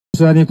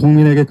고스란히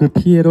국민에게 그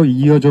피해로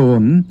이어져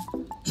온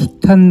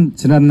숱한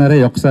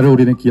지난날의 역사를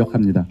우리는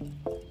기억합니다.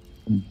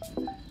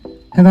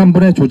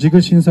 행안부의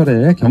조직을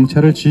신설해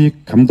경찰을 지휘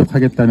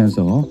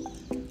감독하겠다면서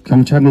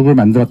경찰국을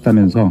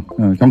만들었다면서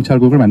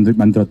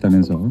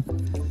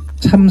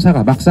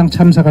막상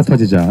참사가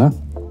터지자,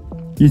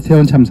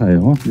 이태원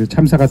참사예요.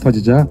 참사가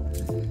터지자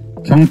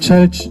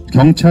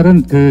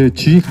경찰은 그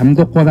지휘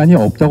감독 권한이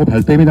없다고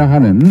발뺌이나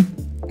하는,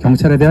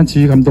 경찰에 대한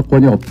지휘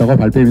감독권이 없다고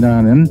발뺌이나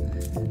하는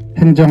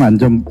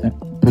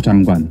행정안전부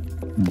장관,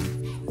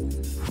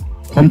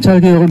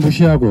 검찰개혁을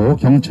무시하고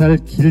경찰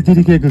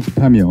길들이기에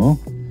급급하며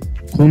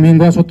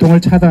국민과 소통을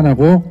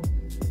차단하고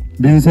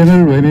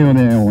민생을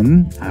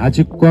외면해온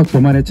아직과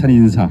교만에 찬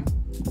인사,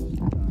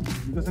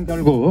 이것은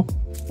결국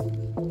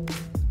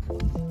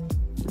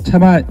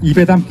차마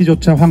입에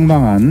담기조차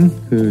황망한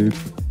그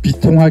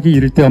비통하기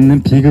이를 데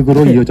없는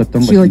비극으로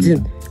이어졌던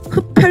지어진 것입니다.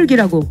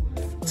 흡혈귀라고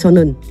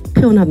저는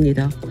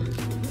표현합니다.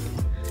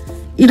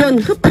 이런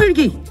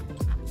흡혈귀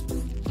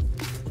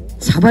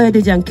잡아야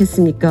되지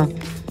않겠습니까?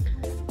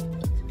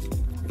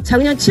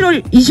 작년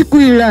 7월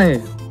 29일 날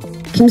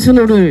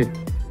김순호를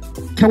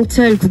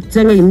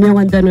경찰국장에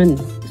임명한다는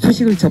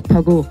소식을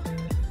접하고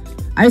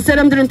알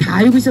사람들은 다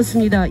알고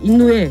있었습니다.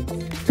 인노회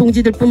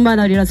동지들뿐만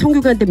아니라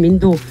성균관대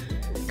민도,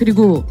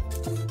 그리고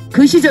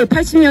그 시절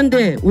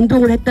 80년대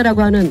운동을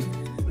했다라고 하는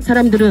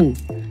사람들은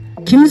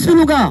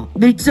김순호가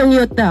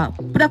밀정이었다,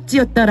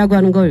 뿌락지였다라고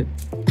하는 걸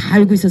다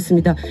알고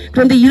있었습니다.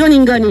 그런데 이런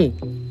인간이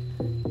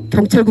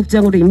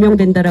경찰국장으로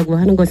임명된다라고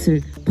하는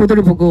것을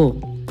보도를 보고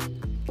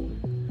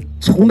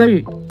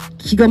정말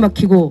기가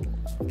막히고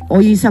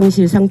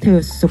어이상실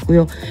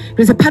상태였었고요.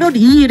 그래서 8월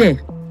 2일에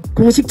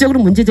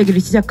공식적으로 문제제기를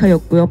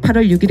시작하였고요.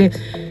 8월 6일에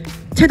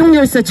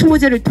최동열사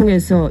추모제를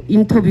통해서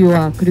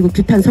인터뷰와 그리고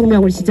규탄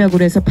성명을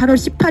시작으로 해서 8월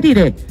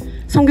 18일에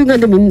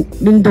성균관대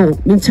민동,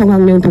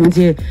 민청학령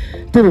동지회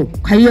등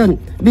관련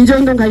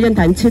민주운동 관련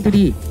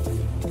단체들이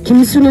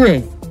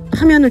김순호의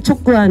파면을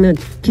촉구하는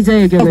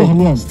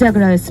기자회견을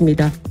시작을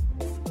하였습니다.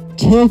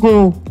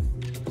 최고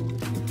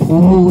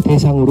보호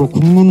대상으로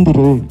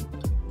국민들을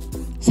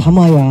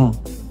삼아야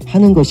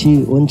하는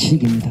것이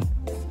원칙입니다.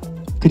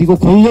 그리고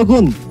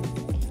권력은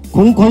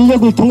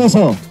공권력을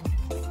통해서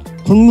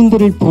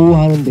국민들을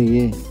보호하는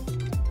데에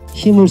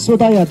힘을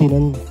쏟아야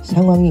되는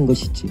상황인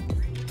것이지.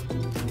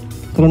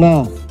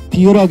 그러나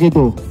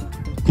비열하게도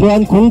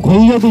그러한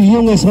공권력을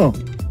이용해서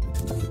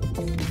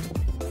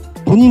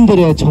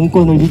본인들의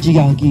정권을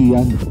유지하기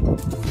위한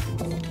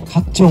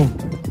각종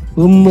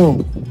음모,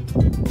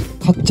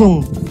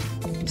 각종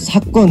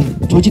사건,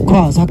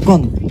 조직화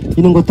사건,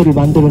 이런 것들을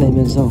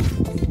만들어내면서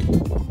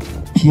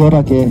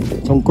비열하게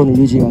정권을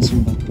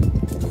유지해왔습니다.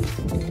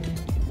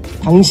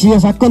 당시의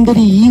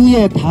사건들이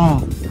이후에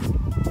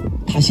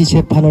다시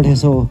재판을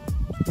해서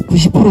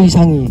 90%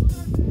 이상이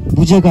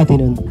무죄가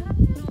되는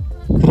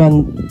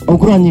그러한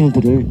억울한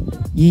일들을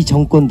이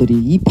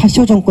정권들이, 이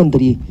파쇼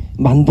정권들이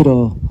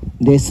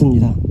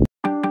만들어냈습니다.